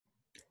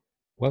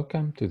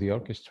Welcome to the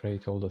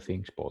Orchestrate All the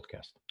Things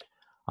podcast.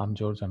 I'm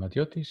George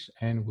Amadiotis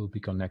and we'll be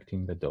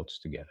connecting the dots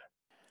together.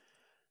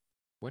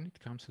 When it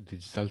comes to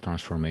digital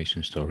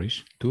transformation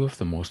stories, two of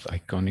the most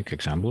iconic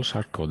examples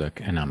are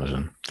Kodak and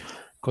Amazon.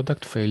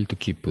 Kodak failed to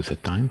keep with the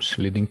times,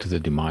 leading to the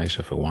demise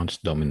of a once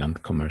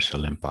dominant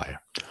commercial empire.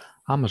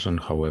 Amazon,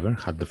 however,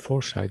 had the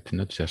foresight to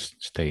not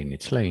just stay in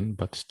its lane,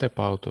 but step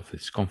out of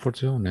its comfort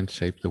zone and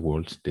shape the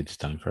world's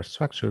digital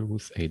infrastructure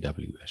with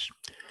AWS.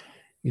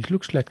 It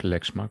looks like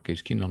Lexmark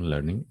is keen on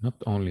learning not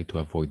only to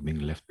avoid being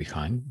left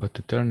behind, but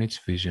to turn its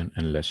vision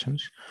and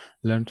lessons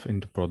learned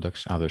into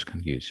products others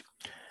can use.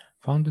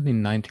 Founded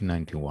in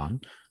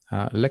 1991,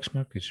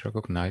 Lexmark is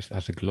recognized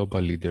as a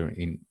global leader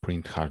in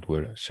print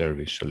hardware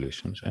service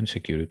solutions and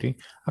security,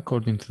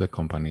 according to the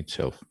company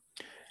itself.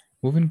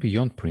 Moving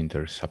beyond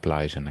printers,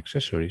 supplies, and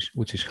accessories,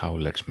 which is how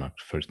Lexmark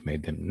first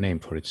made a name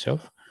for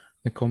itself,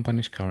 the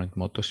company's current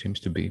motto seems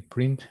to be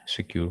print,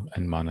 secure,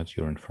 and manage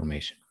your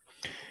information.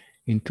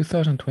 In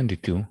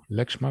 2022,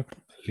 Lexmark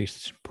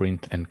lists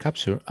print and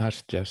capture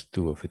as just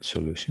two of its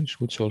solutions,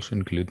 which also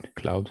include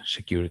cloud,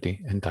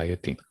 security, and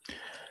IoT.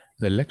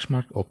 The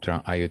Lexmark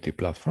Optra IoT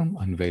Platform,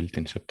 unveiled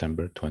in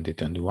September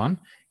 2021,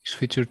 is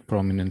featured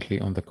prominently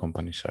on the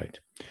company site.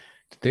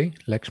 Today,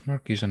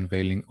 Lexmark is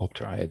unveiling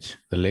Optra Edge,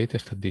 the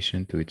latest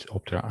addition to its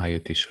Optra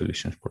IoT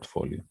solutions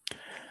portfolio.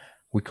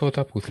 We caught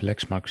up with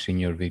Lexmark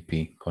Senior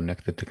VP,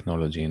 Connected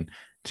Technology and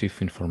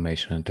Chief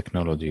Information and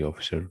Technology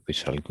Officer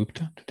Vishal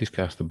Gupta to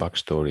discuss the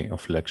backstory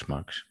of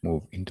Lexmark's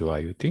move into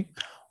IoT,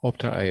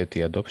 Optra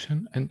IoT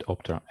adoption, and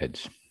Optra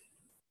Edge.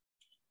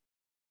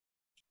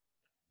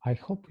 I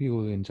hope you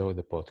will enjoy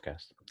the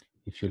podcast.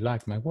 If you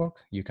like my work,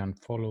 you can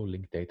follow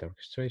Link Data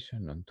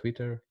Orchestration on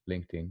Twitter,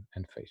 LinkedIn,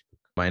 and Facebook.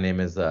 My name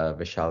is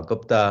Vishal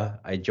Gupta.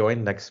 I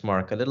joined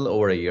Lexmark a little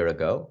over a year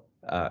ago,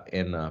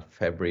 in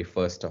February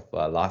 1st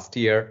of last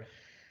year.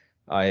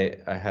 I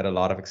had a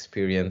lot of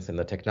experience in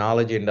the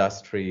technology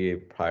industry.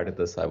 Prior to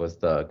this, I was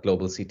the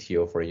global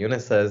CTO for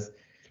Unisys,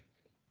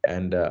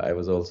 and I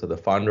was also the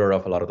founder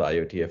of a lot of the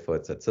IoT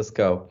efforts at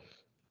Cisco.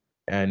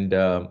 And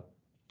I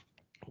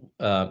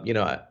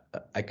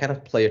kind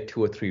of play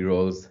 2 or 3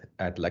 roles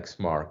at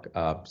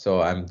Lexmark.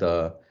 So I'm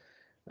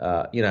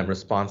I'm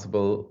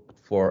responsible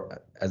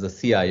as a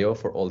CIO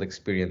for all the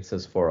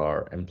experiences for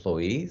our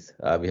employees.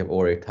 We have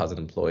over 8,000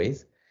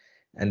 employees.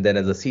 And then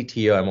as a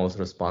CTO, I'm also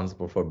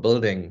responsible for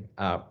building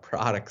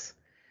products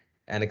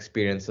and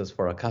experiences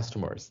for our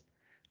customers.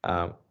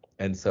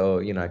 And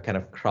so, I kind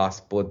of cross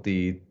both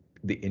the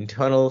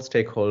internal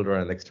stakeholder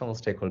and the external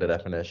stakeholder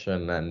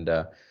definition. And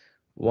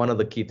one of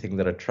the key things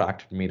that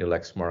attracted me to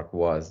Lexmark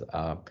was,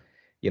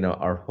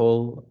 our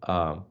whole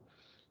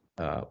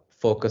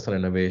focus on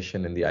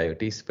innovation in the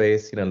IoT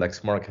space.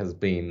 Lexmark has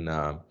been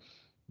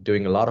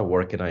doing a lot of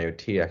work in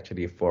IoT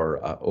actually for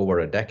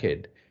over a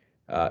decade.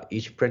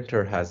 Each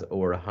printer has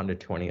over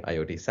 120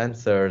 IoT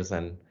sensors,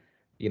 and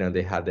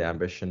they had the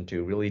ambition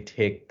to really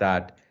take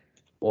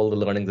all the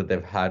learning that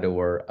they've had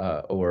over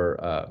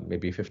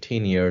maybe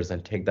 15 years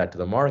and take that to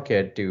the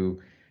market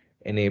to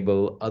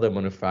enable other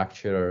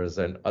manufacturers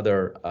and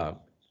other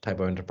type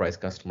of enterprise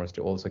customers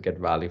to also get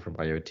value from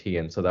IoT.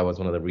 And so that was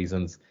one of the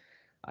reasons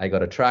I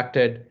got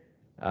attracted.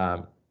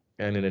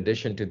 And in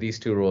addition to these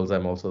 2 roles,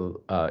 I'm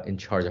also in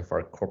charge of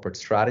our corporate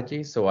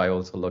strategy. So I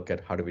also look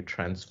at how do we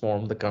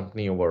transform the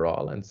company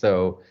overall. And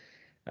so,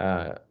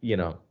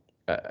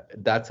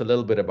 that's a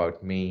little bit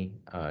about me,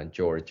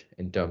 George,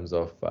 in terms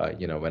of,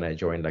 when I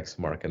joined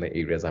Lexmark and the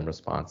areas I'm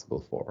responsible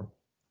for.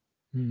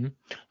 Mm-hmm.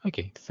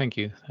 Okay, thank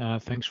you.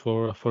 Thanks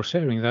for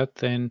sharing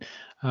that. And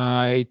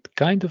it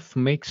kind of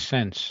makes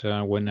sense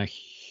when I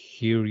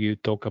hear you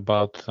talk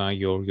about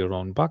your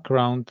own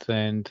background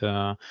and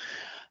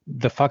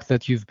the fact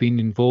that you've been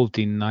involved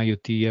in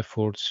IoT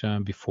efforts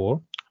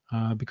before.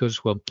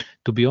 Because, well,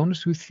 to be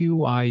honest with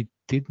you, I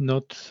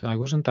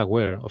wasn't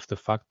aware of the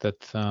fact that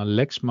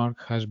Lexmark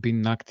has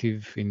been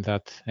active in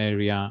that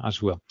area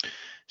as well.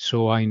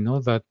 So I know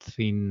that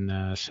in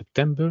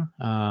September,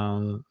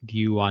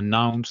 you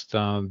announced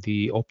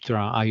the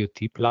Optra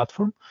IoT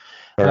platform,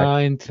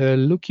 and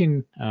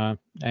looking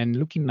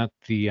at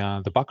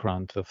the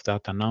background of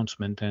that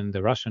announcement and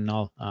the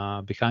rationale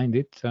behind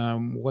it,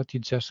 what you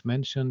just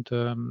mentioned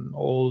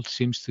all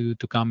seems to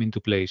come into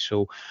place.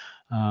 So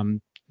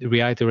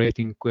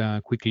reiterating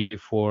quickly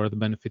for the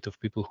benefit of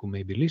people who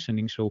may be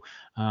listening. So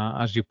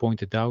as you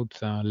pointed out,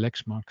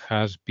 Lexmark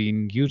has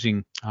been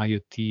using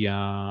IoT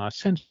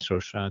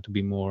sensors, to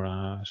be more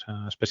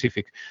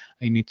specific,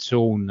 in its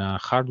own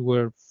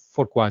hardware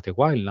for quite a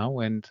while now,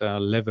 and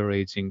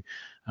leveraging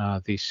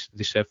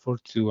this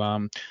effort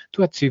to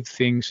achieve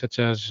things such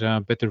as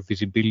better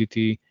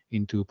visibility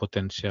into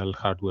potential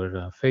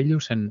hardware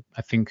failures. And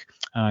I think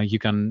you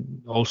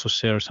can also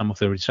share some of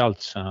the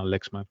results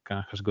Lexmark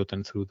has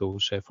gotten through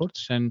those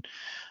efforts. And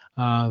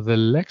the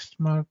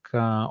Lexmark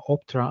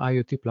Optra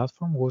IoT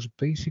platform was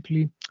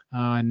basically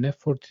an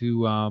effort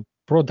to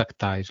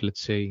productize, let's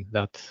say,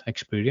 that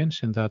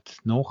experience and that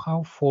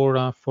know-how for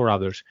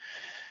others.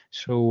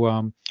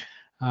 So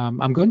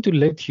I'm going to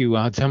let you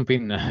jump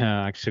in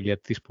actually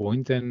at this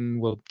point, and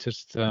we'll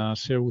just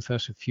share with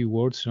us a few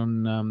words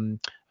on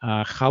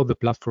how the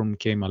platform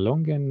came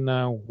along and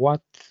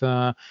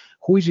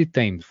who is it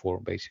aimed for,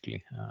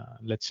 basically.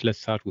 Let's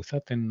start with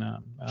that, and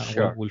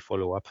Sure. we'll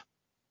follow up.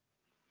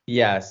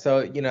 Yeah, so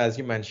as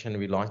you mentioned,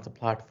 we launched the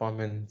platform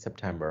in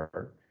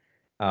September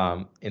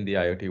in the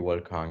IoT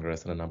World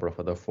Congress and a number of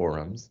other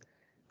forums.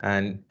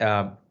 And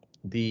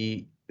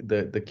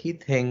the key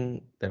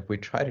thing that we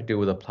try to do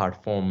with the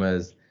platform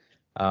is,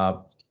 uh,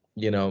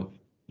 you know,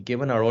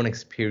 given our own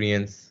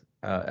experience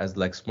as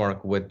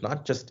Lexmark with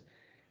not just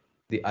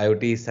the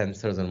IoT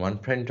sensors in one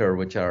printer,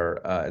 which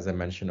are, as I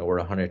mentioned, over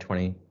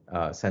 120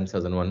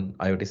 sensors in one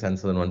IoT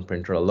sensor in one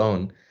printer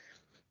alone,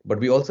 but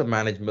we also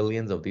manage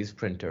millions of these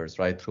printers,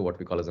 right, through what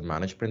we call as a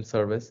managed print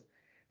service.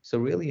 So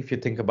really, if you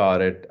think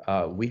about it,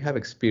 we have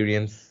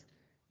experience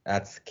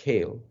at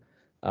scale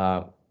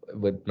uh,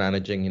 with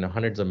managing,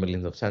 hundreds of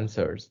millions of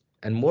sensors.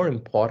 And more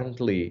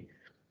importantly,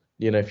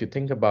 if you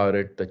think about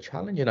it, the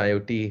challenge in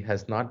IoT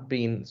has not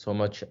been so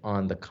much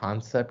on the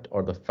concept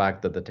or the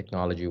fact that the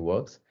technology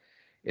works.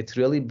 It's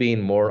really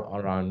been more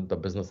around the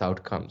business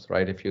outcomes,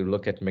 right? If you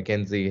look at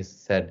McKinsey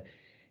said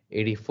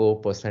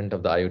 84%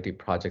 of the IoT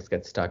projects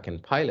get stuck in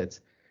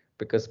pilots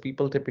because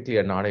people typically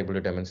are not able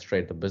to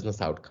demonstrate the business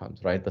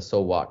outcomes, right? The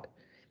so what.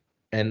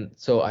 And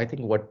so I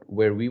think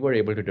where we were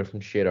able to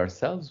differentiate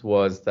ourselves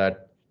was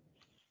that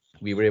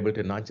we were able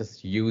to not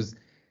just use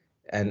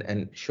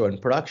and show in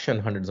production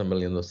hundreds of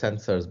millions of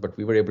sensors, but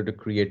we were able to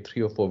create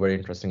 3 or 4 very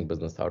interesting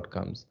business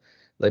outcomes.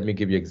 Let me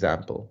give you an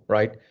example,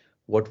 right?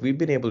 What we've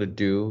been able to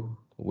do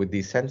with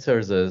these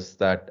sensors is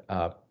that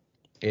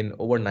in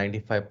over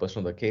 95%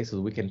 of the cases,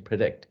 we can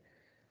predict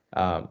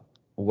um,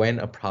 when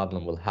a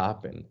problem will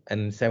happen.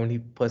 And in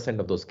 70%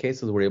 of those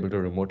cases, we're able to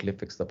remotely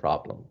fix the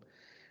problem.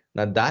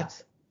 Now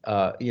that's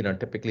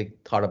typically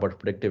thought about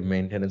predictive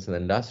maintenance in the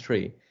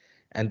industry.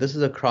 And this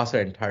is across our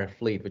entire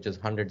fleet, which is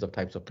hundreds of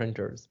types of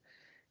printers.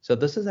 So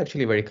this is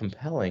actually very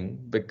compelling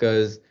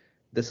because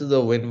this is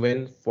a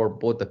win-win for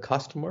both the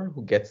customer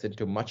who gets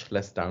into much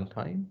less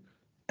downtime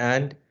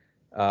and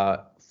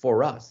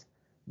for us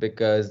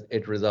because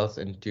it results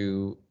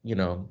into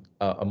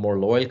a more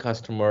loyal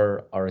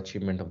customer, our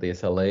achievement of the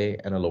SLA,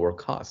 and a lower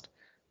cost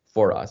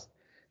for us.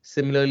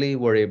 Similarly,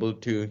 we're able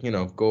to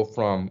go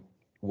from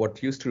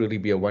what used to really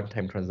be a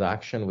one-time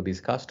transaction with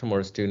these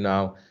customers to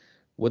now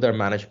with our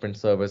management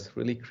service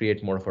really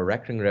create more of a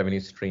recurring revenue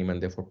stream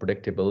and therefore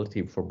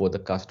predictability for both the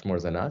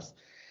customers and us.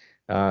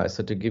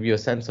 So to give you a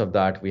sense of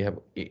that, we have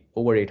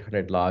over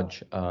 800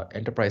 large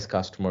enterprise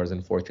customers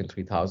in Fortune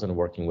 3000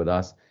 working with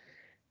us,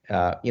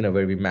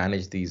 where we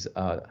manage these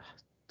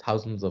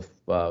thousands of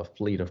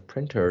fleet of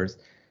printers,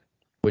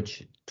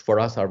 which for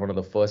us are one of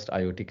the first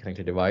IoT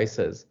connected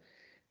devices.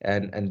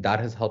 And that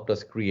has helped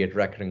us create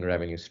recurring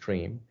revenue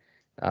stream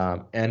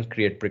and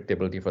create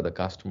predictability for the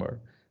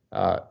customer.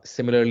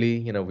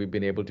 Similarly, we've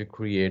been able to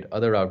create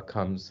other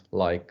outcomes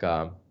like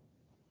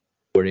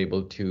we're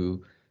able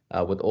to,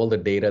 with all the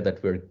data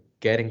that we're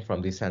getting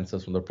from these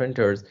sensors from the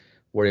printers,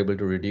 we're able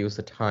to reduce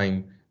the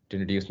time to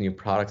introduce new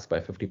products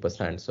by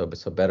 50%. So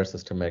better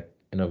systemic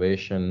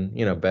innovation,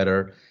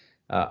 better,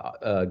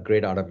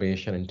 great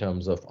automation in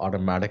terms of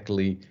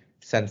automatically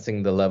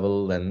sensing the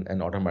level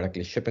and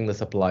automatically shipping the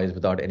supplies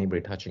without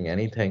anybody touching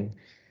anything,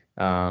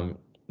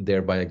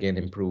 thereby again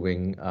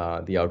improving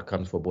the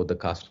outcomes for both the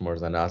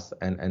customers and us.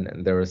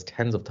 And there is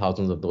tens of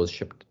thousands of those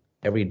shipped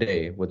every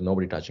day with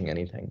nobody touching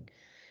anything.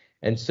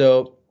 And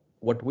so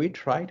what we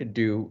try to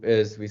do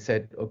is we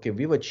said, okay,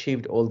 we've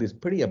achieved all these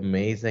pretty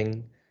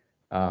amazing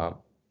uh,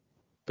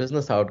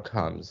 business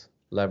outcomes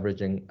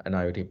leveraging an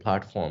IoT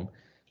platform.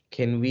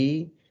 Can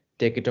we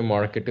take it to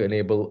market to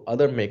enable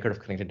other makers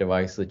of connected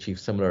devices to achieve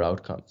similar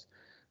outcomes?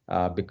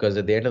 Because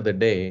at the end of the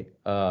day,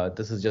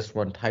 this is just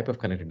one type of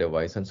connected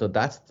device, and so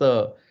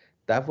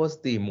that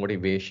was the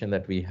motivation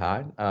that we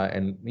had,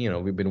 and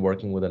we've been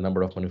working with a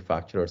number of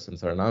manufacturers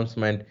since our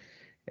announcement,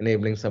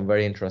 enabling some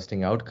very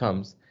interesting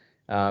outcomes.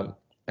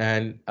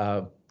 And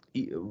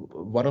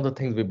one of the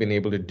things we've been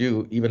able to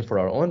do, even for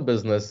our own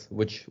business,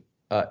 which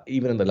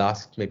even in the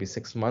last maybe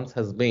 6 months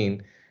has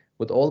been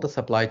with all the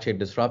supply chain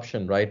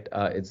disruption, right?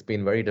 It's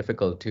been very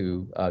difficult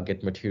to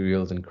get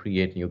materials and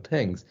create new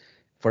things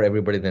for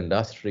everybody in the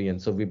industry.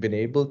 And so we've been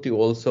able to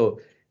also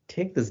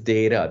take this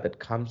data that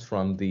comes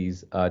from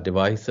these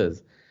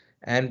devices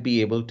and be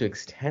able to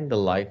extend the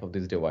life of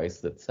these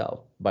devices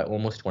itself by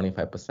almost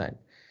 25%.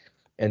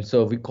 And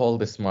so we call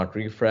this smart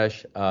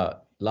refresh.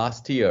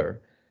 Last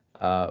year,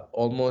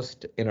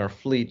 almost in our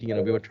fleet,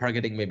 we were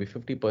targeting maybe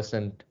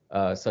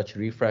 50% such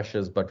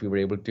refreshes, but we were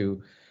able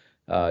to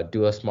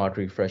do a smart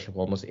refresh of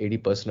almost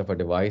 80% of our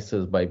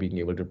devices by being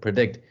able to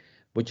predict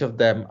which of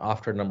them,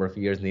 after a number of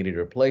years, needed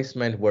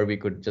replacement, where we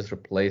could just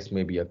replace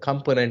maybe a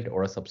component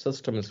or a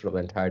subsystem instead of the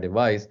entire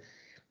device,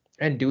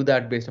 and do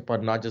that based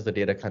upon not just the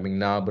data coming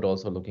now, but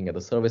also looking at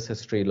the service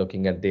history,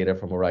 looking at data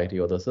from a variety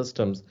of other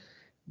systems,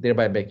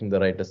 thereby making the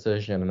right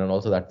decision. And then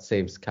also that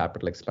saves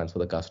capital expense for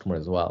the customer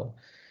as well.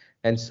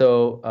 And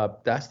so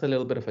that's a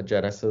little bit of a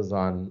genesis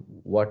on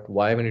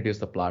why we introduced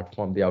the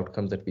platform, the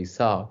outcomes that we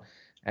saw.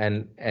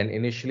 And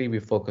initially we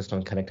focused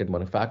on connected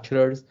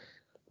manufacturers,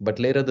 but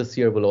later this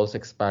year we'll also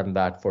expand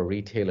that for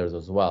retailers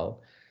as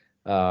well.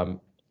 And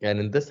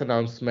in this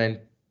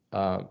announcement,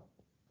 uh,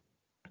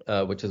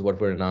 which is what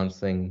we're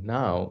announcing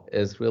now,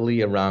 is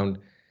really around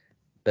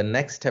the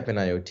next step in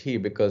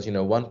IoT, because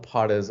one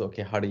part is,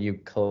 okay, how do you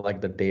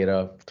collect the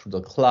data through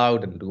the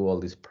cloud and do all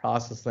this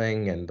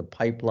processing and the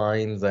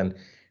pipelines and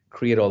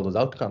create all those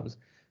outcomes.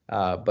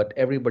 But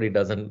everybody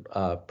doesn't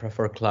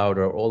prefer cloud,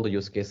 or all the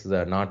use cases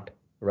are not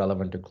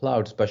relevant to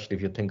cloud, especially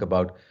if you think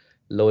about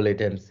low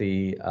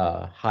latency,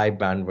 high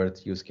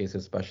bandwidth use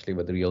cases, especially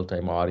with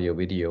real-time audio,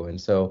 video. And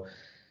so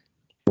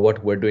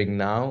what we're doing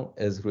now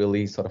is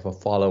really sort of a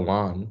follow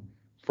on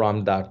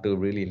from that to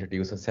really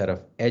introduce a set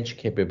of edge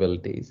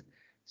capabilities.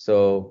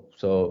 So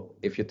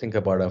if you think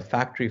about a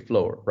factory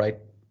floor, right?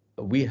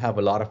 We have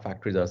a lot of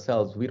factories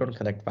ourselves. We don't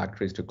connect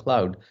factories to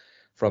cloud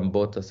from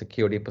both a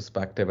security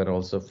perspective and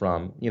also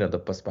from the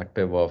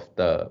perspective of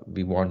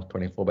we want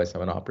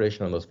 24/7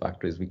 operation on those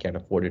factories. We can't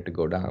afford it to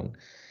go down.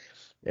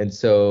 And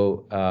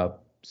so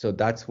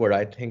that's where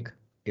I think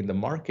in the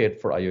market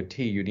for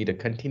IoT, you need a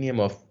continuum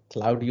of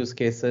cloud use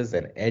cases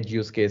and edge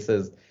use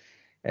cases.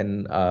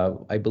 And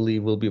I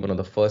believe we'll be one of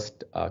the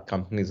first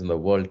companies in the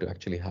world to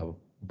actually have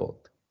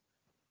both.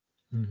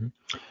 Mhm.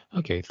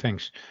 Okay,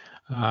 thanks.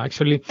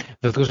 Actually,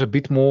 that was a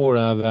bit more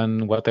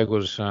than what I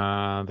was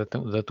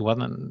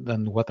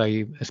than what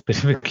I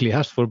specifically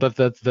asked for, but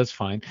that's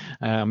fine.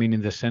 I mean,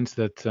 in the sense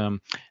that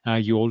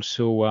you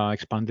also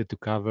expanded to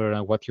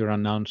cover what you're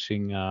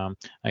announcing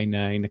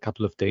in a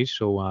couple of days.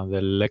 So the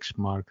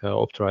Lexmark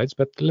Optra Edge.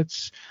 But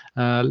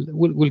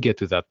we'll get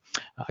to that.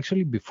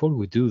 Actually, before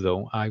we do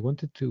though, I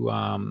wanted to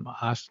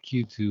ask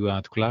you to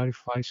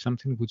clarify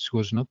something which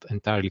was not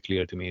entirely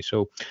clear to me.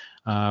 So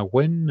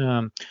when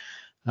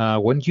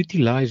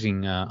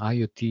utilizing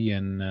IoT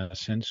and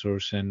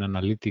sensors and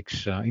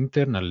analytics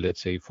internal,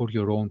 let's say, for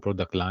your own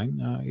product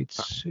line,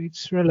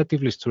 it's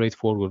relatively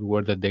straightforward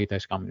where the data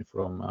is coming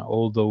from.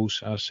 All those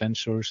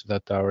sensors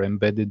that are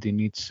embedded in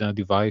each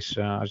device,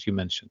 as you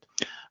mentioned.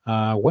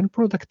 When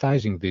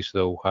productizing this,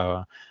 though,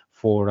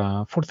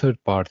 for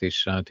third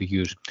parties to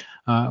use,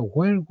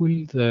 where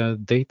will the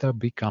data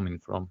be coming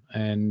from?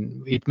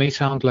 And it may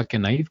sound like a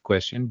naive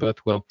question,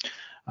 but well,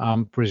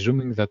 I'm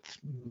presuming that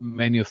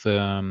many of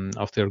the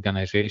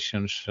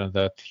organizations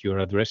that you're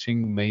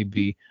addressing may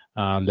be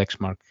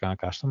Lexmark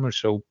customers,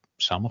 so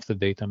some of the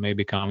data may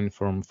be coming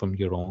from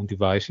your own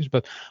devices.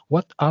 But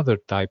what other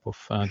type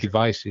of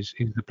devices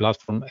is the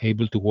platform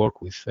able to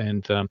work with?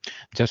 And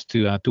just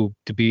to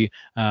be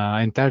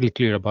entirely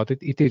clear about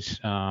it, it is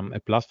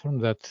a platform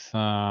that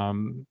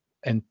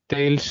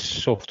entails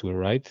software,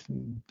 right?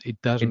 It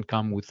It, doesn't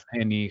come with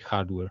any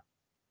hardware.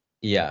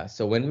 yeah,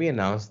 so when we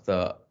announced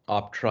the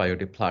Optra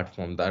IoT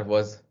platform, that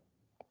was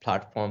a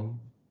platform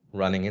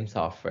running in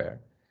software.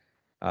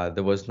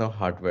 There was no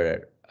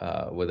hardware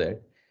with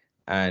it.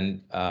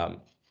 And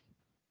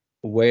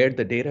where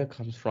the data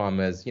comes from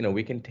is,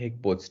 we can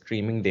take both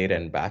streaming data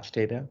and batch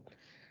data.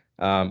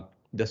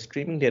 The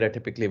streaming data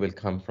typically will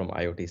come from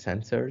IoT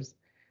sensors.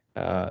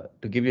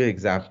 To give you an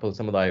example,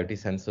 some of the IoT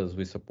sensors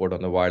we support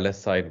on the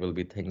wireless side will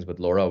be things with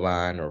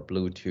LoRaWAN or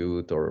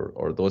Bluetooth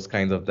or those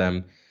kinds of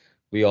them.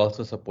 We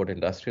also support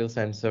industrial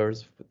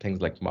sensors,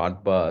 things like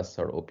Modbus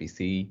or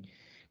OPC.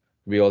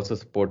 We also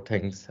support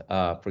things,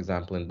 for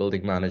example, in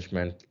building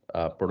management,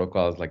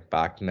 protocols like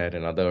BACnet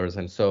and others.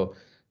 And so,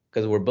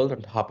 because we're built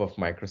on top of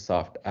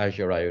Microsoft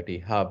Azure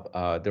IoT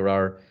Hub, there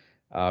are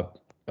uh,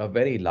 a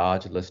very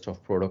large list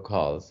of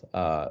protocols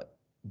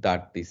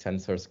that the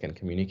sensors can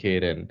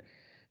communicate in.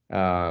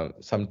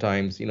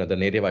 Sometimes, the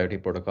native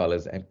IoT protocol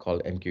is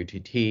called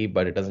MQTT,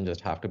 but it doesn't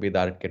just have to be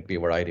that. It could be a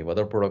variety of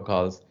other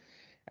protocols.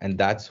 And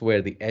that's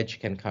where the edge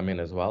can come in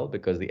as well,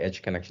 because the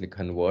edge can actually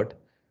convert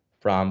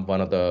from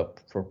one of the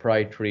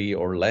proprietary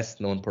or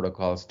less known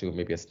protocols to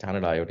maybe a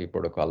standard IoT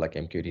protocol like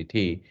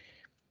MQTT.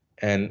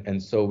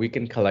 And so we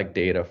can collect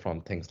data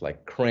from things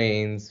like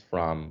cranes,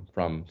 from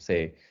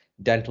say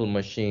dental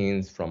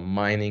machines, from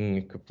mining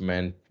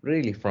equipment,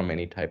 really from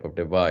any type of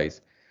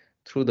device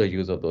through the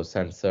use of those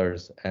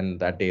sensors, and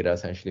that data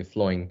essentially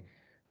flowing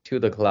to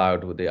the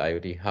cloud with the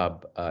IoT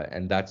hub,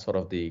 and that's sort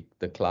of the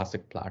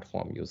classic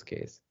platform use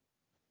case.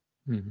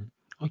 Mhm.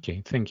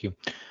 Okay, thank you.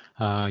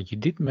 You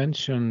did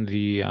mention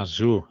the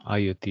Azure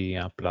IoT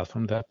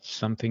platform. That's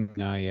something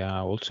I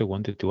also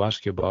wanted to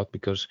ask you about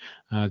because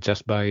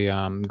just by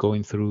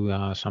going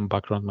through some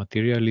background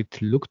material,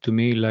 it looked to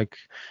me like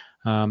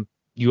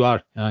you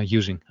are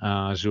using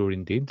Azure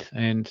indeed,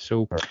 and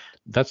so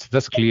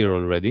that's clear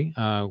already.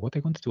 What I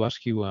wanted to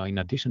ask you, in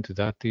addition to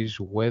that, is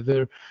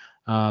whether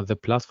the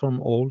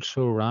platform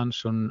also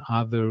runs on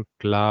other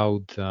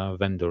cloud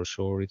vendors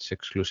or it's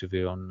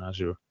exclusively on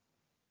Azure.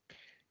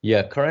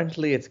 Yeah,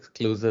 currently it's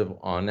exclusive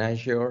on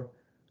Azure.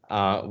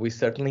 We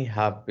certainly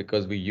have,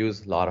 because we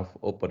use a lot of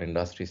open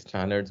industry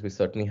standards, we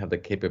certainly have the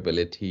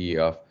capability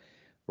of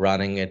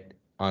running it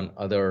on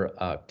other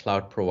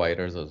cloud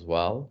providers as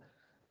well.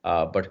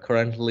 But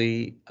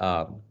currently,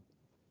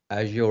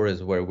 Azure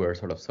is where we're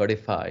sort of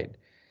certified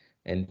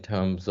in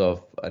terms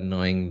of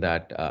knowing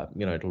that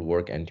it'll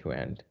work end to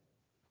end.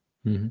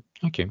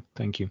 Okay,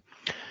 thank you.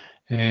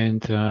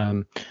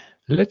 And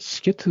let's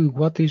get to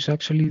what is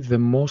actually the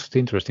most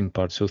interesting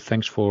part. So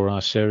thanks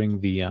for sharing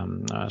the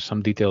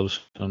some details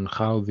on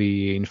how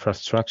the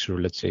infrastructure,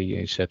 let's say,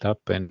 is set up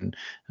and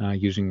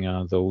using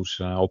those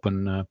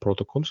open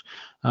protocols.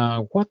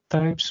 What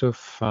types of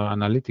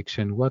analytics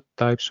and what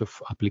types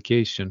of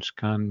applications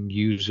can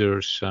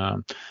users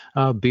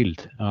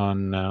build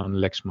on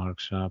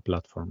Lexmark's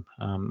platform?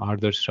 Are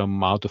there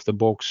some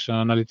out-of-the-box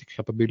analytic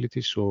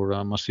capabilities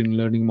or machine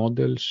learning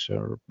models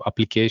or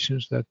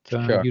applications that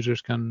Sure.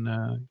 users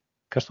can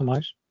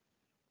customize?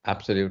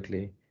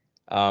 Absolutely.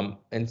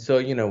 And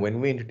so, when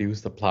we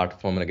introduce the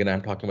platform, and again,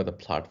 I'm talking about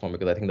the platform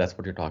because I think that's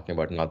what you're talking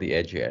about, not the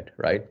edge yet,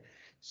 right?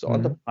 So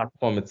on the Mhm.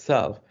 platform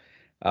itself,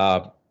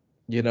 uh,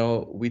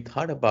 we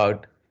thought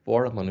about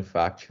for a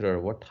manufacturer,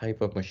 what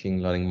type of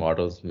machine learning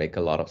models make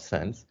a lot of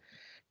sense.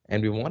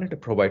 And we wanted to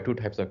provide two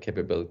types of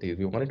capabilities.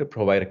 We wanted to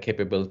provide a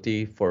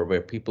capability for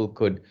where people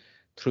could,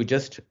 through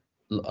just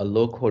a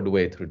low code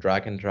way, through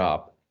drag and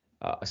drop,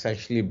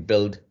 essentially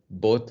build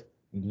both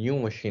new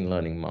machine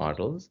learning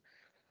models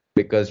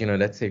because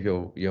let's say if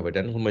you have a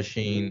dental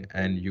machine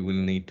and you will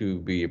need to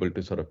be able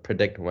to sort of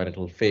predict when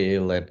it'll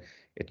fail and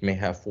it may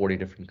have 40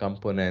 different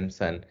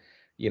components and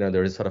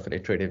there is sort of an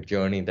iterative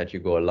journey that you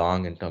go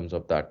along in terms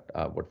of that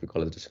what we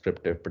call as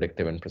descriptive,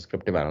 predictive, and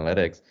prescriptive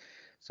analytics.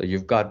 So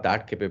you've got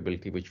that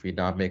capability which we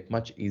now make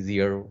much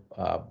easier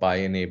by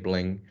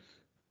enabling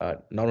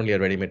not only a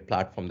ready-made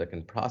platform that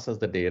can process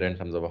the data in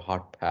terms of a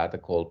hot path, a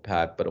cold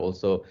path, but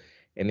also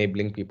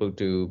enabling people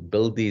to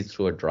build these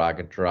through a drag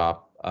and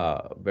drop,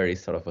 very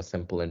sort of a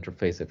simple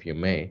interface, if you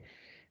may.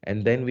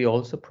 And then we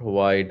also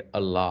provide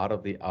a lot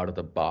of the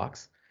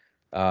out-of-the-box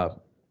uh,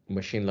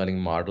 machine learning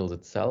models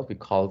itself. We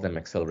call them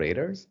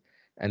accelerators.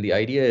 And the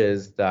idea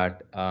is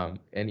that, and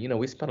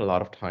we spent a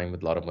lot of time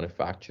with a lot of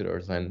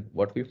manufacturers, and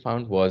what we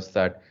found was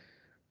that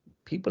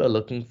people are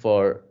looking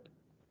for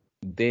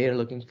they're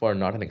looking for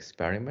not an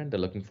experiment, they're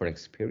looking for an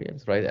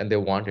experience, right? And they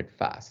want it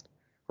fast,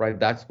 right?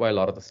 That's why a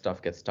lot of the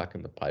stuff gets stuck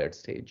in the pilot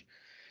stage.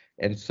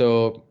 And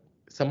so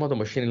some of the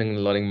machine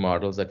learning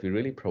models that we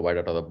really provide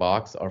out of the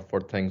box are for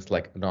things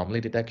like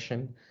anomaly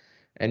detection.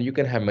 And you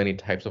can have many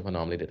types of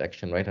anomaly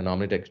detection, right?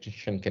 Anomaly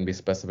detection can be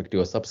specific to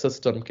a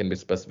subsystem, can be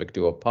specific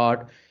to a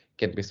part,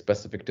 can be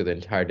specific to the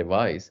entire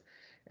device.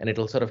 And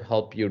it'll sort of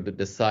help you to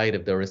decide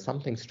if there is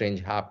something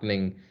strange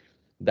happening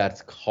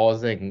that's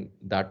causing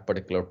that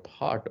particular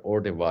part or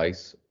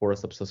device or a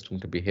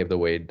subsystem to behave the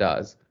way it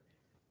does.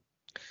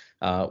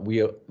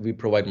 We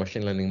provide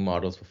machine learning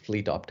models for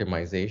fleet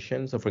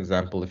optimization. So for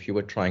example, if you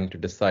were trying to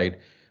decide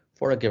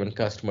for a given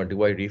customer,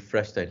 do I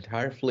refresh the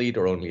entire fleet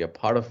or only a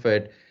part of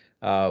it?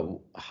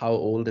 How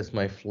old is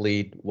my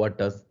fleet? What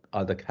does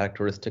are the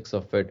characteristics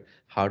of it?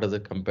 How does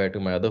it compare to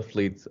my other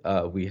fleets?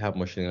 We have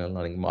machine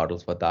learning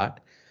models for that,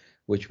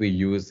 which we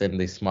use in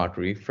the smart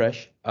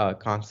refresh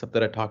concept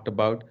that I talked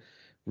about.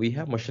 We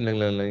have machine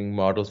learning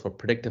models for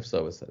predictive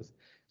services.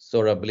 So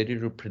our ability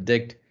to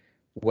predict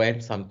when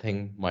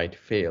something might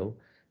fail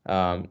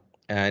um,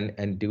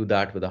 and do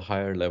that with a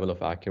higher level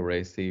of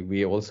accuracy.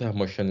 We also have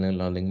machine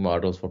learning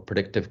models for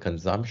predictive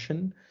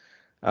consumption.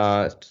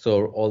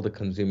 So all the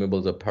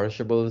consumables are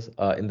perishables.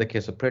 In the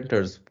case of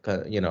printers,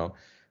 the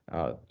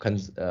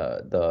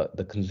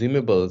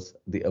consumables,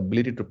 the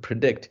ability to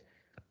predict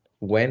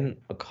when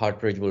a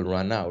cartridge will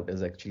run out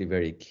is actually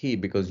very key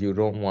because you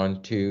don't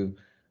want to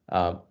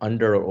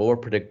under or over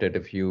predict it.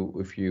 If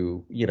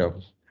you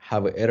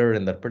have an error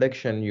in that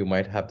prediction, you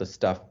might have the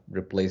stuff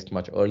replaced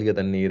much earlier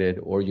than needed,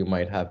 or you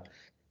might have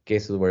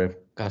cases where if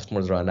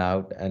customers run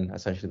out and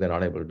essentially they're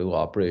not able to do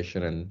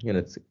operation, and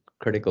it's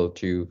critical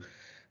to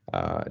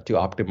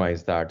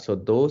optimize that. So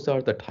those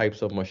are the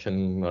types of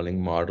machine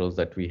learning models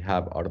that we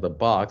have out of the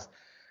box.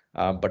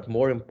 But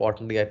more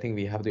importantly, I think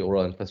we have the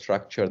overall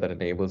infrastructure that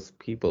enables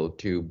people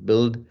to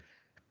build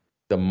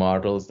the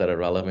models that are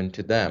relevant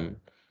to them.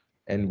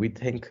 And we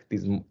think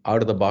these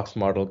out of the box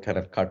model kind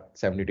of cut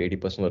 70 to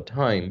 80% of the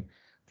time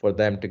for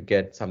them to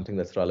get something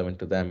that's relevant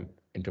to them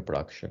into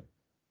production.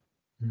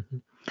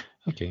 Mhm.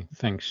 Okay,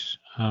 thanks.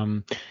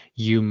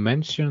 You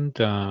mentioned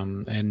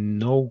a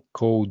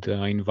no-code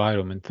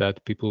environment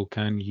that people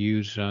can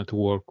use to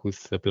work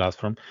with the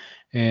platform.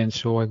 And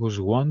so I was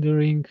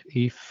wondering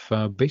if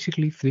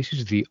basically if this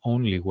is the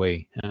only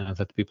way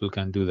that people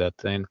can do that.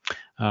 And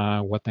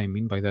what I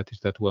mean by that is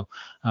that, well,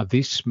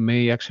 this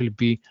may actually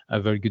be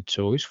a very good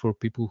choice for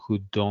people who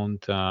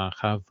don't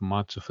have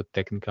much of a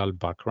technical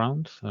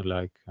background,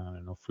 like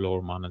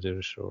floor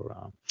managers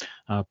or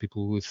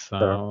people with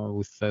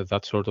Sure.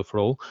 that sort of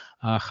role.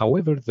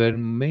 However, there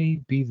may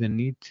be the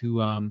need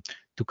to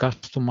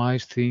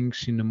customize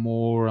things in a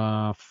more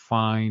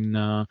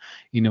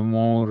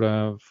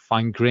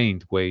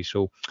fine-grained way.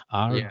 So,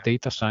 are Yeah.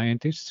 data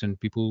scientists and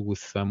people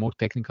with more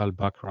technical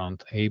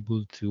background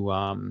able to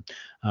open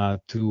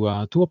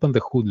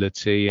the hood,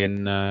 let's say,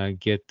 and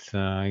get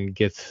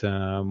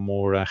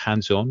more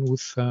hands-on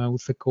with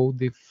the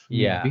code if need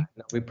Yeah, be?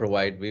 no, we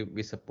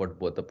support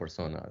both the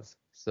personas.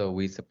 So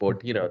we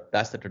support,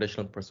 that's the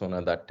traditional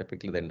persona that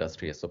typically the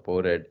industry has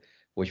supported,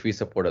 which we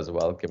support as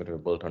well, given we're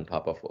built on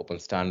top of open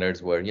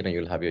standards where,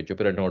 you'll have your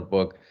Jupyter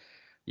notebook.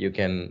 You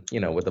can,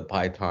 with the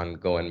Python,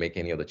 go and make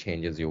any of the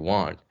changes you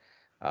want.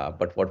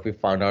 But what we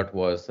found out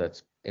was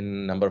that in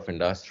a number of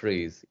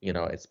industries,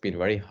 it's been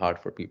very hard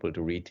for people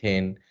to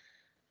retain,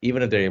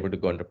 even if they're able to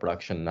go into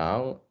production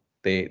now,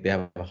 they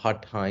have a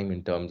hard time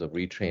in terms of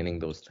retraining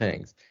those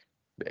things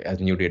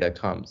as new data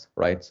comes,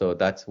 right? So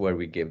that's where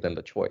we give them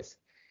the choice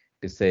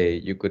to say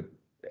you could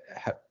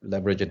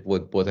leverage it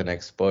with both an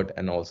expert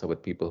and also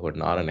with people who are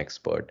not an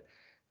expert.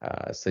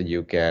 So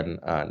you can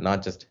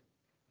not just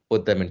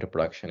put them into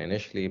production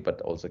initially,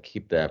 but also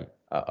keep them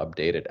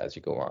updated as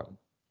you go on.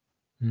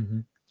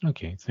 Mhm.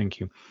 Okay, thank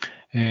you.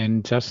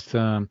 And just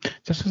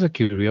as a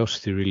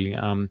curiosity, really,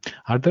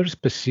 are there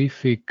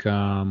specific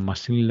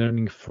machine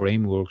learning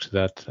frameworks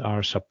that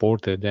are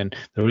supported? And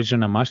the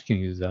reason I'm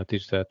asking you that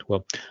is that,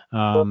 well,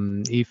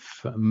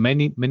 if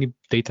many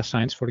data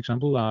science, for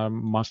example,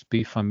 must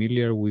be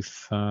familiar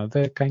with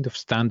the kind of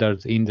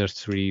standard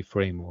industry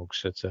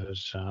frameworks, such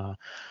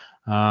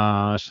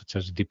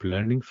as deep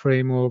learning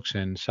frameworks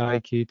and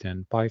scikit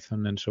and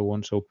Python and so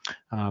on. So,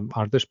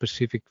 are there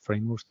specific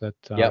frameworks that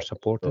Yeah. are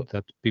supported So,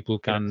 that people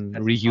can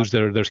as part reuse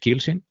their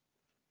skills in?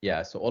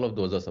 yeah, so all of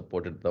those are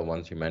supported, the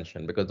ones you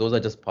mentioned, because those are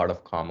just part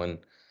of common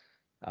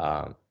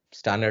uh,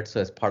 standards.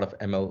 So as part of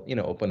ML,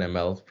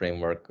 OpenML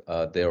framework,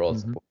 they're all Hmm.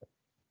 supported,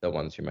 the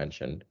ones you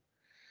mentioned.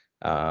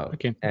 Uh,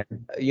 Okay. and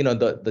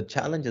the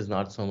challenge is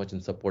not so much in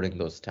supporting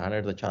those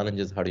standards. The challenge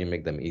is how do you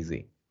make them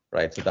easy,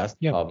 right? So that's the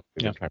Yeah. problem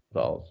we've Yeah. been trying to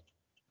solve.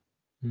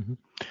 Hmm.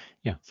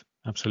 Yeah.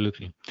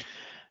 Absolutely.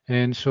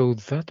 And so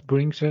that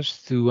brings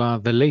us to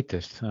the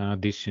latest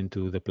addition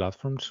to the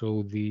platform,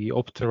 so the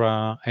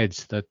Optra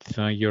Edge that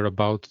you're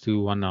about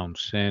to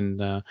announce. And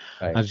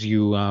Right. as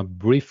you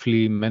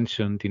briefly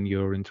mentioned in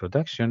your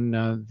introduction,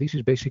 this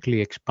is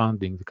basically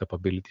expanding the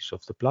capabilities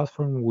of the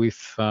platform with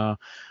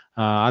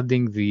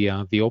adding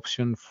the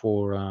option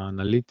for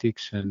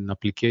analytics and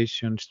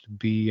applications to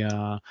be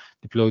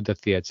deployed at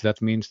the edge.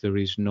 That means there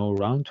is no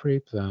round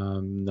trip,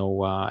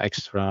 no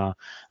extra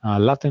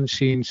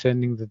latency in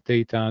sending the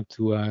data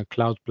to a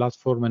cloud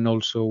platform, and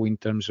also in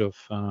terms of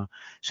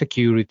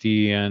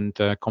security and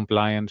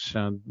compliance,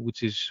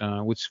 which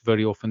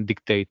very often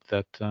dictate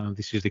that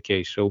this is the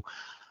case. So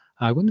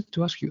I wanted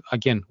to ask you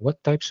again,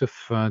 what types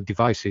of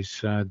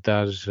devices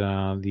does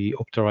the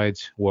Optra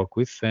Edge work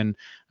with? And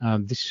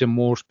this is a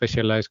more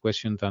specialized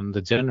question than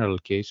the general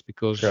case,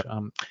 because Sure.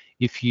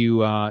 if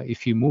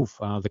you move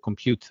the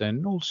compute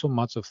and also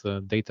much of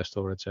the data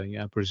storage,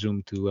 I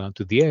presume, to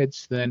the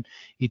edge, then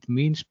it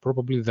means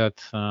probably that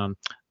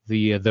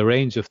the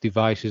range of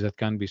devices that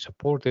can be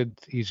supported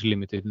is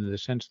limited, in the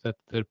sense that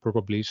there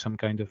probably is some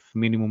kind of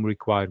minimum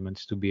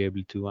requirements to be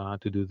able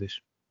to do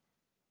this.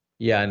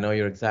 Yeah, no,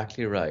 you're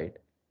exactly right.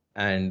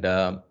 And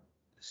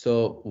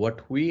so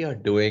what we are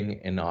doing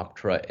in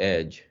Optra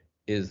Edge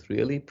is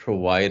really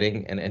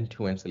providing an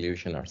end-to-end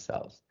solution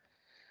ourselves.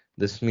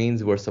 This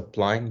means we're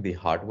supplying the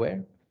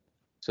hardware.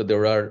 So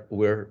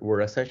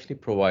we're essentially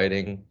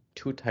providing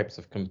two types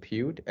of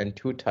compute and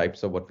two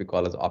types of what we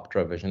call as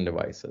Optra Vision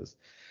devices.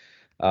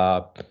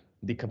 Uh,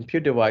 the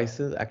compute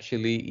devices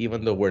actually,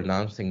 even though we're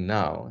announcing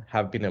now,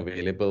 have been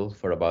available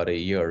for about a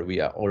year. We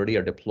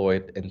are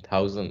deployed in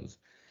thousands,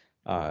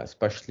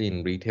 especially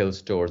in retail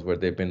stores where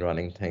they've been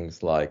running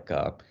things like,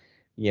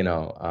 you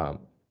know, um,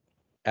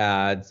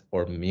 ads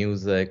or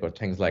music or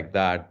things like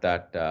that.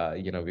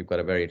 We've got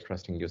a very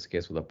interesting use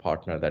case with a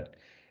partner that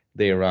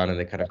they run and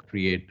they kind of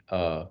create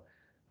uh,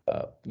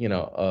 you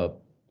know, a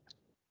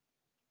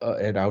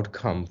an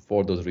outcome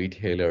for those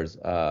retailers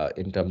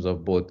in terms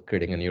of both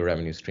creating a new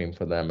revenue stream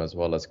for them as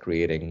well as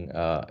creating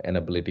an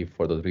ability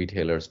for those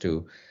retailers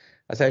to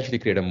essentially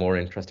create a more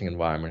interesting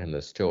environment in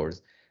the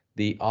stores.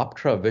 The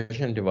Optra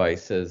Vision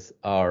devices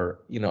are,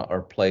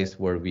 are place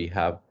where we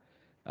have,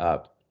 uh,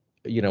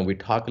 we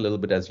talk a little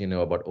bit, as you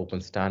know, about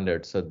open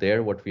standards. So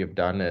there, what we have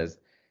done is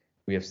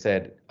we have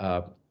said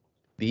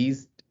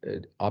these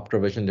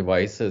Optra Vision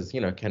devices,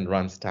 can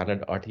run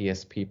standard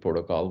RTSP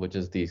protocol, which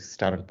is the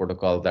standard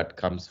protocol that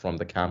comes from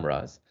the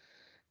cameras.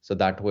 So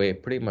that way,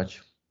 pretty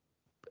much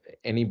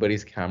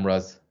anybody's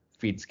cameras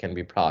feeds can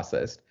be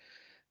processed.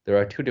 There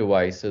are two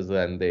devices,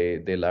 and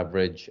they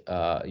leverage,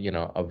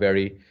 a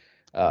very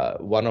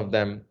one of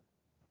them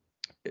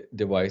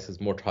device is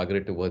more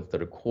targeted towards the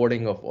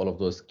recording of all of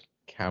those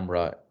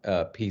camera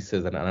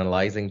pieces and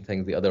analyzing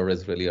things. The other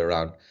is really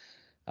around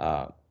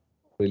uh,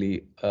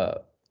 really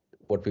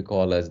what we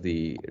call as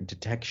the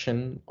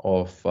detection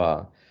of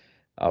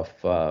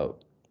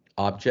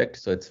object,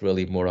 so it's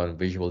really more on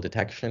visual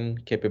detection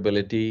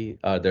capability.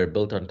 They're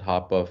built on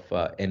top of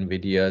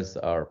NVIDIA's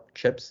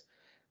chips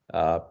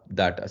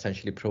that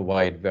essentially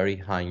provide very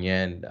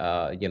high-end,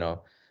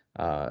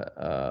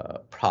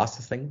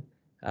 processing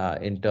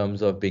in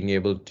terms of being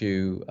able to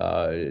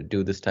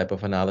do this type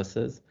of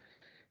analysis.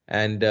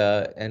 And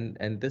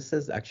this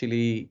is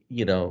actually,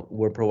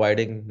 we're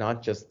providing not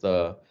just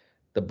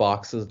the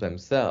boxes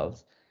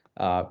themselves,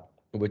 uh,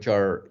 which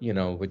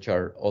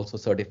are also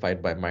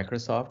certified by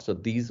Microsoft. So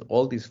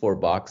all these four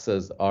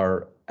boxes are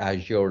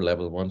Azure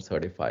Level 1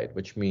 certified,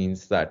 which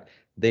means that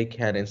they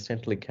can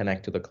instantly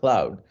connect to the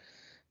cloud.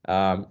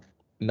 Um,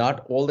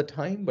 Not all the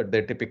time, but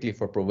they're typically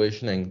for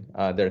provisioning.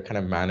 They're kind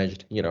of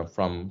managed,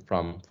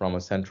 from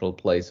a central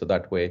place, so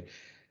that way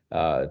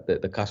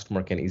the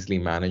customer can easily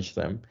manage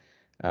them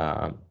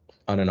uh,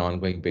 on an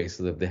ongoing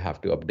basis if they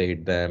have to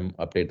update them,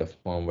 update the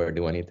firmware,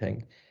 do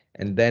anything.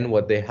 And then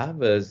what they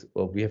have is,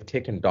 well, we have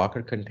taken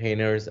Docker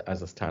containers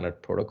as a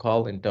standard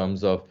protocol in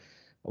terms of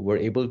we're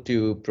able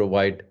to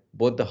provide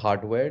both the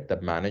hardware, the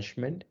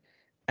management,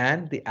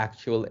 and the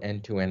actual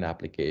end-to-end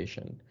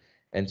application.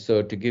 And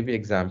so to give you an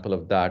example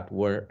of that,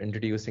 when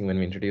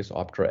we introduce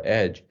Optra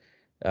Edge,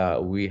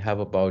 we have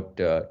about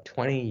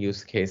 20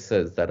 use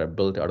cases that are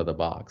built out of the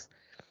box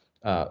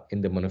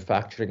in the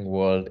manufacturing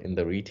world, in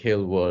the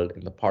retail world,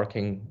 in the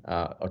parking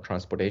or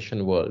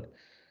transportation world,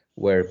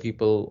 where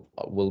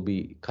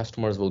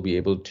customers will be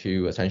able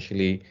to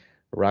essentially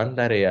run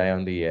that AI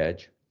on the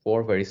edge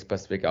for very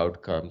specific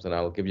outcomes. And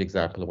I'll give you an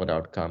example of one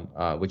outcome,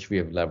 which we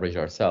have leveraged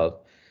ourselves.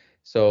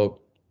 So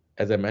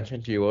as I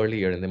mentioned to you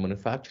earlier, in the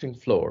manufacturing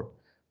floor,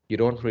 you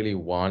don't really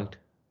want,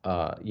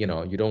 you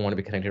don't want to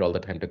be connected all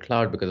the time to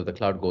cloud, because if the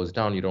cloud goes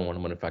down, you don't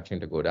want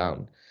manufacturing to go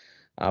down.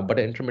 But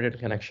an intermittent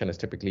connection is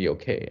typically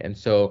okay. And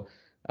so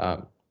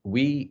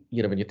when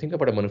you think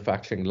about a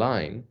manufacturing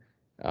line,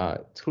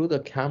 through the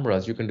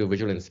cameras, you can do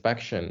visual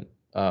inspection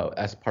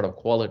as part of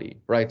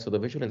quality, right? So the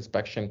visual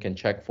inspection can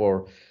check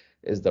for,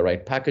 is the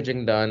right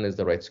packaging done? Is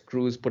the right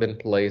screws put in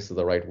place? Is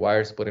the right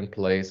wires put in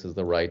place? Is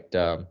the right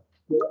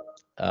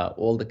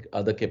all the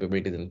other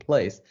capabilities in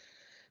place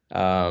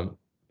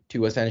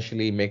to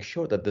essentially make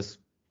sure that this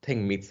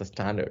thing meets the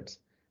standards.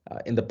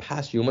 In the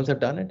past, humans have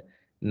done it.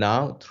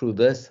 Now, through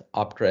this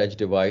Optra Edge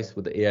device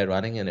with the AI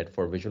running in it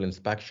for visual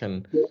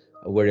inspection,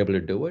 we're able to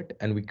do it,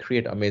 and we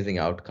create amazing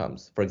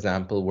outcomes. For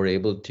example, we're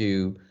able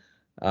to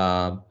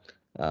um,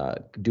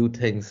 do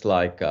things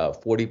like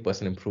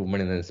 40%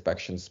 improvement in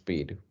inspection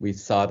speed. We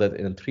saw that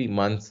in 3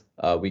 months,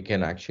 we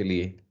can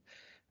actually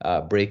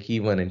break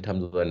even in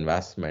terms of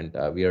investment.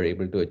 We are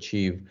able to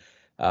achieve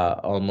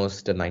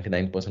almost a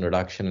 99%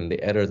 reduction in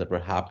the errors that were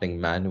happening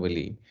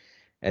manually.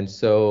 And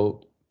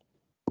so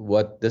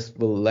what this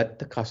will let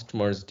the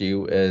customers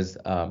do is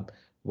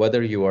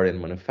whether you are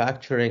in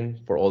manufacturing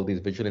for all these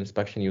visual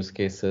inspection use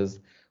cases,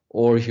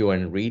 or you are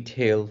in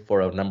retail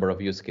for a number of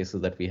use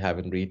cases that we have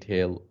in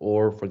retail,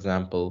 or for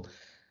example,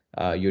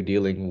 you're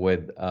dealing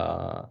with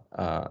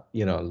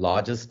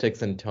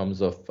logistics in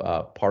terms of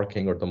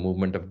parking or the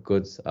movement of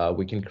goods,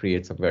 we can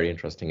create some very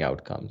interesting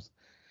outcomes.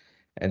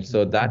 And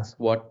so that's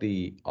what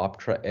the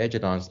Optra Edge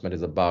announcement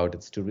is about.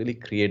 It's to really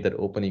create that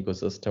open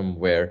ecosystem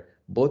where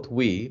both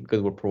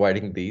because we're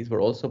providing these,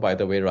 we're also, by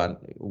the way,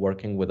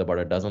 working with about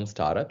a dozen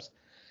startups.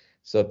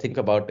 So think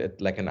about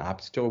it like an app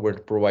store. We're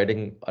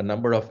providing a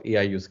number of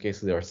AI use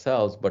cases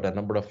ourselves, but a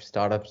number of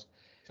startups,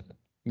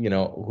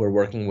 who are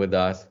working with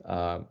us,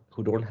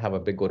 who don't have a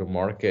big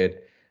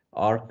go-to-market,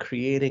 are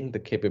creating the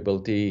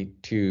capability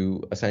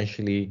to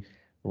essentially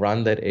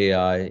run that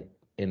AI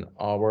in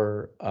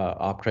our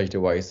Optra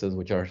devices,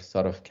 which are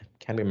sort of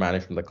can be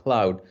managed from the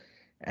cloud,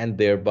 and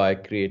thereby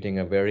creating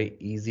a very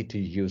easy to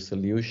use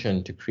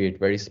solution to create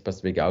very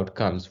specific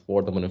outcomes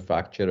for the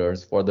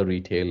manufacturers, for the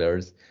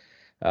retailers,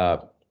 uh,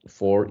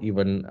 for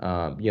even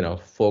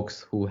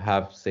folks who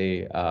have,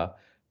 say,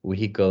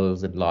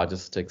 vehicles and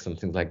logistics and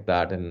things like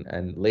that.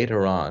 And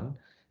later on,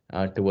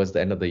 towards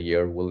the end of the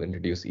year, we'll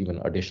introduce even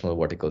additional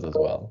verticals as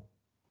well.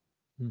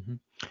 Mm-hmm.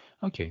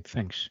 Okay,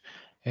 thanks.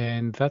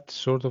 And that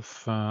sort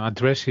of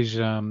addresses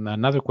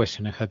another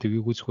question I had to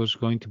you, which was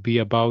going to be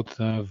about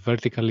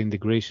vertical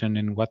integration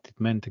and what it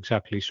meant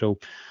exactly. So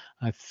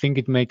I think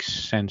it makes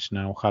sense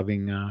now,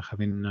 having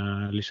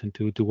listened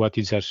to what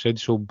you just said.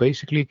 So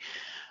basically,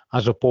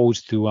 as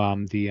opposed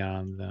to the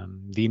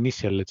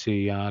initial, let's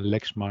say,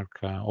 Lexmark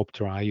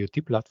Optra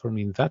IoT platform.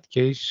 In that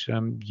case,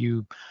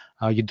 you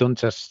don't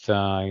just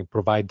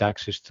provide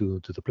access to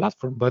the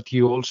platform, but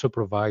you also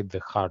provide the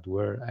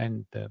hardware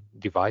and the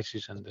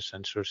devices and the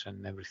sensors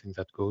and everything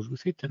that goes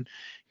with it. And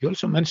you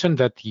also mentioned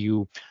that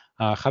you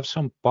have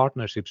some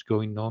partnerships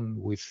going on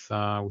with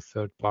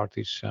third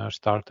parties,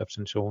 startups,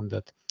 and so on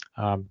that.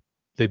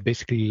 They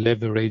basically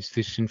leverage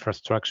this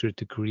infrastructure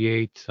to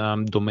create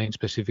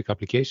domain-specific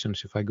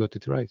applications, if I got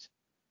it right.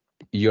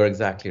 You're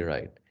exactly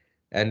right.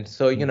 And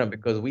so,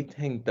 because we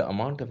think the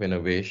amount of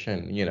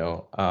innovation,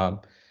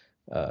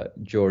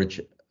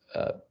 George,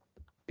 uh,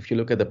 if you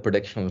look at the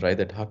predictions, right,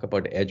 they talk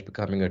about Edge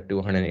becoming a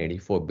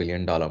 $284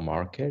 billion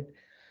market.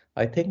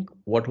 I think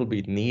what will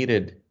be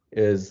needed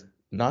is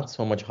not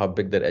so much how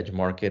big that edge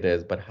market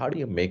is, but how do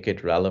you make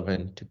it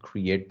relevant to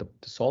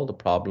to solve the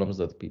problems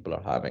that people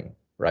are having,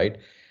 right?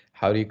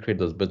 How do you create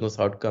those business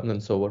outcomes?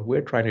 And so what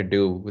we're trying to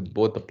do with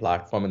both the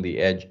platform and the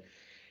edge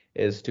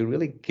is to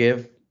really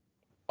give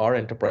our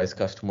enterprise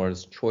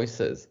customers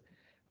choices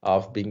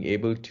of being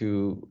able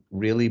to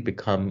really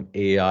become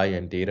AI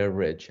and data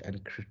rich and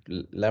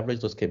leverage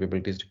those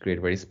capabilities to create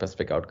very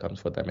specific outcomes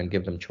for them and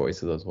give them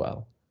choices as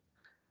well.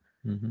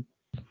 Mhm.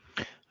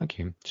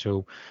 Okay,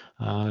 so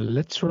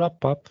let's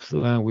wrap up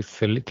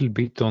with a little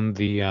bit on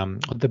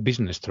the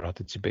business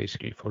strategy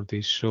basically for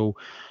this. So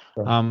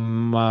Sure.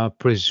 I'm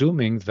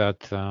presuming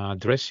that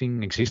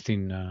addressing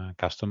existing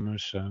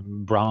customers,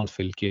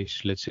 brownfield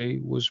case, let's say,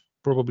 was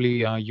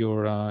probably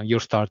your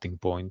starting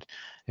point.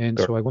 And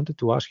so I wanted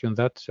to ask you on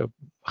that,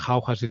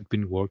 how has it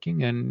been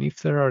working, and if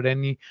there are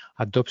any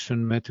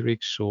adoption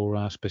metrics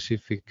or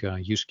specific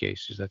use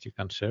cases that you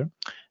can share.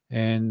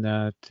 And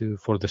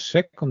for the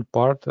second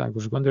part, I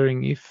was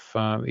wondering if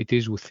it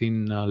is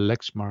within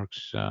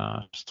Lexmark's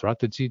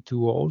strategy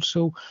to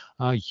also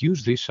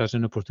use this as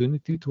an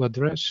opportunity to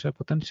address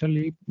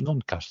potentially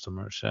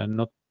non-customers and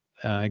not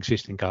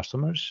existing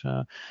customers,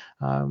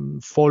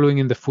 following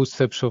in the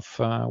footsteps of,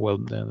 well,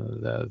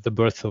 the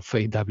birth of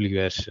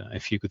AWS,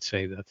 if you could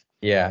say that.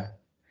 Yeah,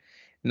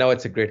 no,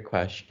 it's a great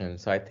question.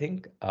 So I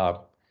think uh,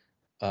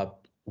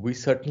 we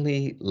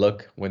certainly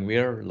when we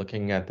are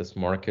looking at this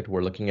market,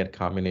 we're looking at a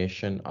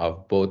combination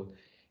of both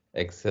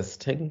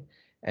existing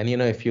and,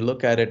 if you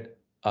look at it,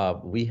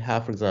 we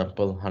have, for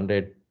example,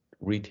 100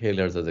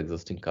 retailers as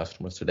existing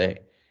customers today,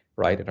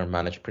 right, in our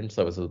managed print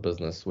services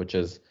business, which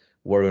is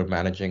where we're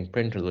managing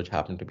printers, which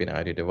happen to be an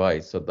IoT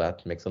device. So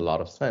that makes a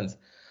lot of sense.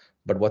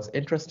 But what's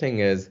interesting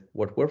is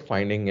what we're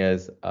finding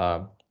is,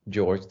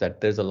 George, that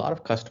there's a lot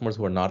of customers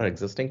who are not our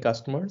existing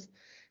customers,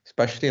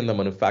 especially in the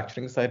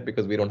manufacturing side,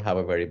 because we don't have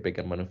a very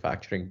big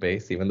manufacturing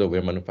base, even though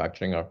we're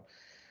manufacturing our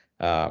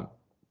uh,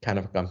 kind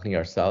of a company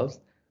ourselves,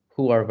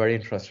 who are very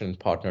interested in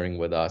partnering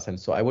with us. And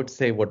so I would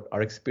say what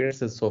our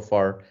experience is so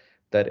far,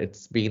 that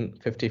it's been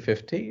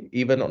 50-50.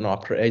 Even on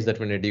Optra Edge that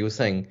we're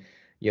introducing,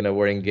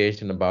 we're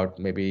engaged in about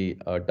maybe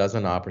a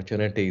dozen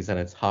opportunities, and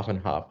it's half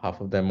and half.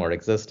 Half of them are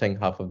existing,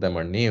 half of them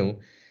are new.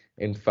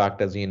 In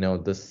fact, as you know,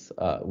 this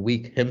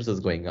week HIMSS is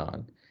going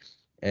on,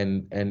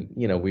 and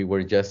we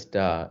were just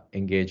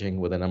engaging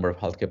with a number of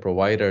healthcare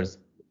providers,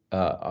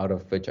 out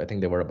of which I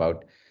think there were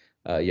about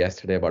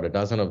yesterday about a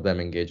dozen of them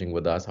engaging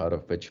with us, out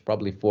of which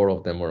probably four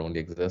of them were only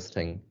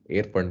existing,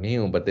 eight were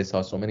new, but they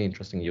saw so many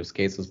interesting use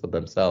cases for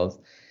themselves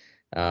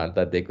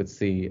that they could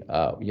see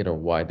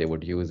why they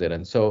would use it.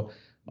 And so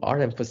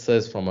our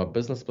emphasis from a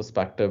business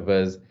perspective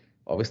is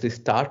obviously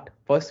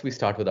first we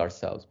start with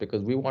ourselves,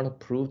 because we want to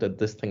prove that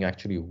this thing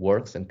actually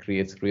works and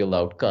creates real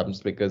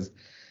outcomes, because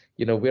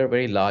we're a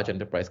very large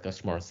enterprise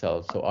customer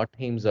ourselves. So our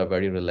teams are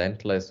very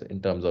relentless in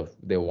terms of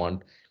they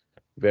want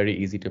very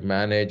easy to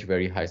manage,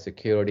 very high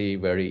security,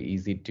 very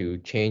easy to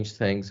change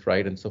things,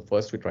 right? And so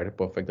first we try to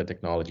perfect the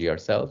technology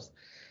ourselves.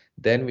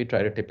 Then we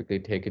try to typically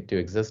take it to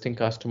existing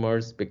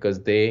customers,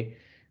 because there's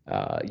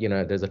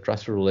a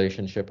trusted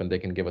relationship and they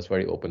can give us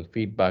very open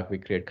feedback. We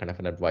create kind of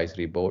an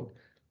advisory board.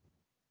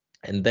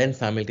 And then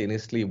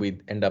simultaneously, we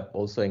end up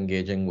also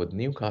engaging with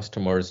new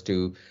customers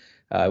to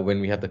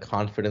when we have the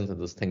confidence that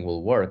this thing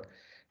will work.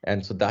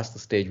 And so that's the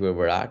stage where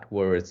we're at,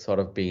 where it's sort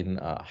of been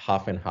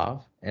half and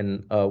half.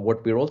 And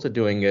what we're also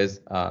doing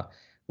is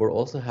we're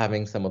also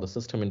having some of the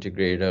system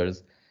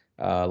integrators,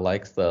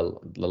 like the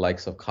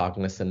likes of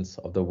Cognizant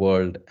of the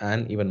world,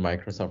 and even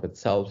Microsoft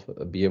itself,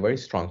 be a very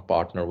strong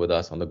partner with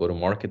us on the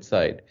go-to-market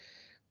side,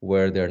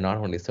 where they're not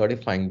only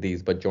certifying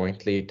these, but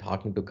jointly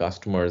talking to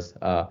customers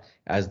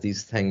as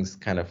these things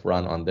kind of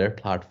run on their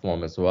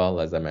platform as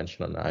well, as I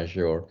mentioned, on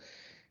Azure.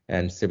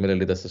 And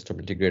similarly, the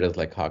system integrators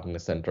like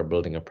Cognizant are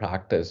building a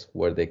practice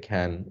where they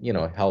can,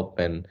 help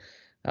in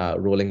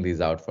rolling these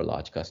out for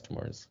large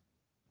customers.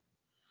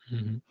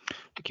 Mhm.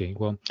 Okay,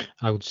 well,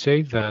 I would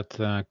say that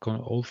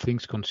all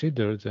things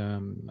considered,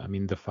 I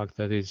mean, the fact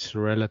that it's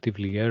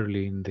relatively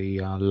early in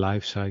the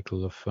life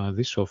cycle of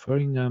this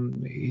offering,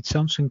 it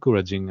sounds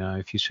encouraging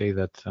if you say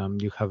that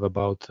you have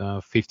about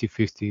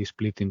 50-50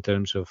 split in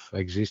terms of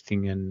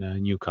existing and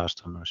new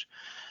customers.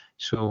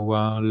 So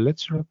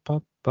let's wrap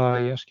up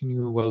by asking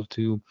you, well,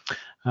 to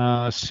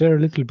share a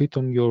little bit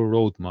on your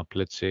roadmap,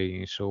 let's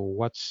say. So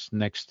what's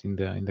next in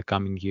the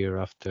coming year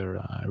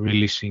after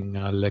releasing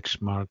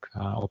Lexmark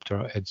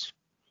Optra Edge?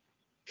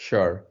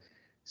 Sure.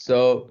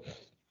 So,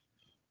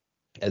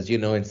 as you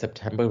know, in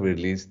September, we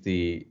released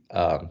the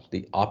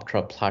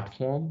Optra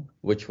platform,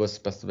 which was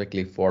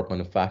specifically for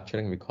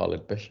manufacturing. We call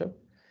it Bishop.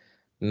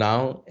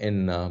 Now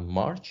in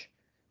March,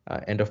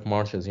 end of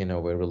March, as you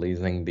know, we're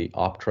releasing the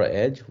Optra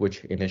Edge,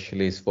 which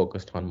initially is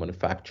focused on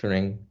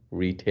manufacturing,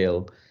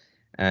 retail,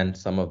 and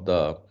some of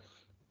the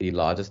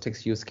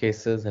logistics use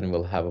cases, and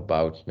we'll have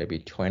about maybe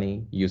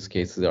 20 use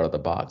cases out of the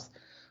box.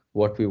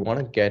 What we want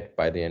to get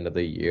by the end of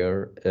the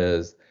year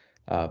is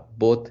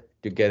both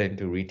to get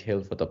into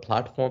retail for the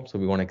platform. So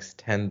we want to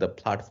extend the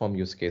platform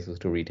use cases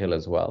to retail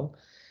as well.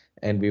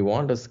 And we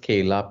want to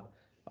scale up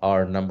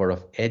our number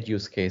of edge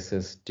use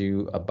cases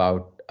to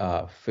about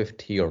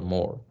 50 or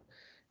more.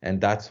 And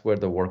that's where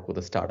the work with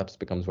the startups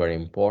becomes very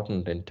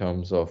important in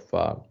terms of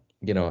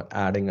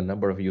adding a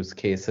number of use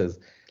cases.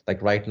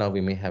 Like right now,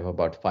 we may have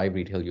about 5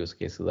 retail use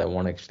cases. I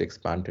want to actually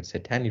expand to say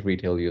 10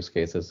 retail use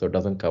cases, so it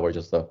doesn't cover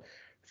just the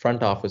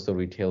front office of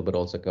retail, but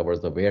also covers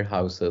the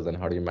warehouses and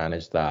how do you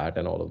manage that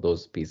and all of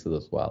those pieces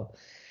as well.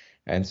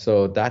 And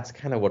so that's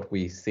kind of what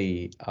we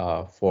see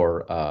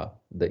for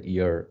the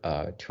year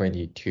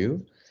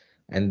 22.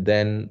 And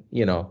then,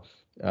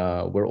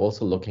 we're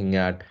also looking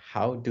at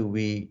how do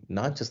we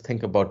not just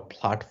think about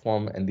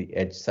platform and the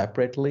edge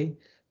separately,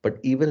 but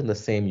even in the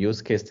same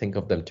use case, think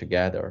of them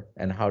together.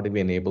 And how do we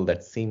enable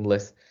that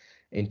seamless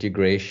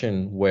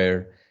integration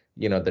where,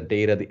 the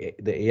data,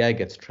 the AI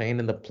gets trained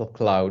in the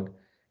cloud,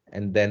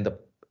 and then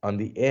on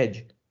the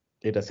edge,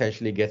 it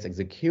essentially gets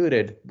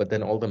executed, but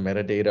then all the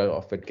metadata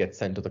of it gets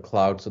sent to the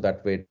cloud so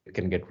that way it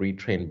can get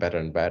retrained better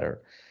and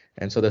better.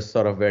 And so there's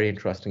sort of very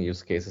interesting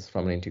use cases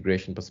from an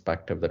integration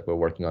perspective that we're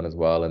working on as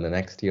well. And the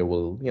next year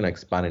we'll,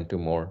 expand into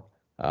more,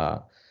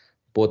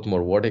 both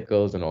more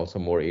verticals and also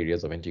more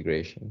areas of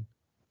integration.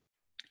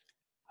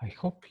 I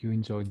hope you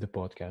enjoyed the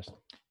podcast.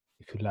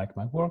 If you like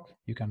my work,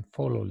 you can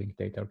follow Link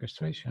Data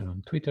Orchestration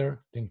on Twitter,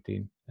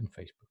 LinkedIn, and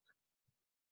Facebook.